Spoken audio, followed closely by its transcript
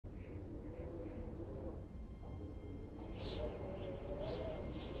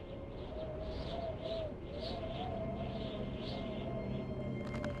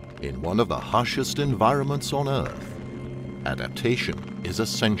In one of the harshest environments on Earth, adaptation is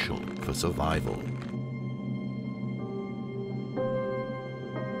essential for survival.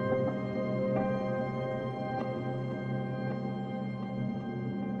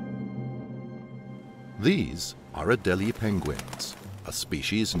 These are Adelie penguins, a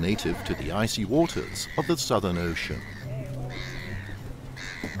species native to the icy waters of the Southern Ocean.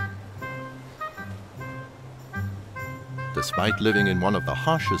 Despite living in one of the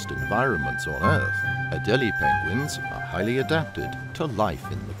harshest environments on Earth, Adelie penguins are highly adapted to life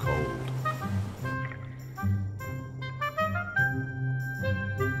in the cold.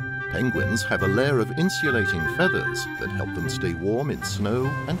 Penguins have a layer of insulating feathers that help them stay warm in snow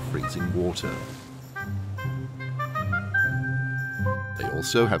and freezing water. They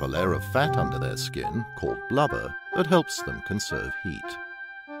also have a layer of fat under their skin, called blubber, that helps them conserve heat.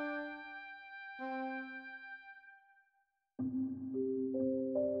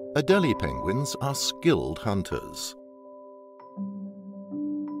 Adelie penguins are skilled hunters,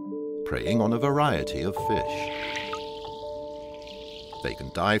 preying on a variety of fish. They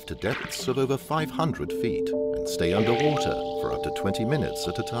can dive to depths of over 500 feet and stay underwater for up to 20 minutes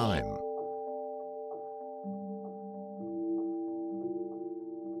at a time.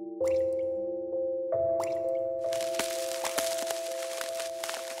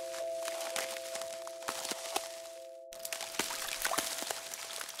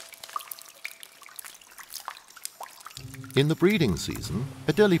 In the breeding season,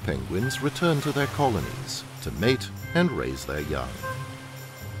 Adelie penguins return to their colonies to mate and raise their young.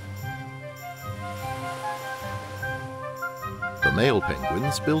 The male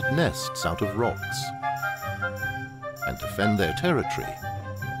penguins build nests out of rocks and defend their territory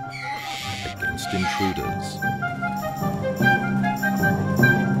against intruders.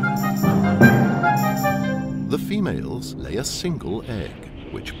 The females lay a single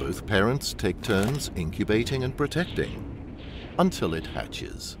egg, which both parents take turns incubating and protecting until it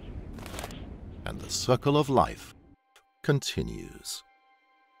hatches, and the circle of life continues.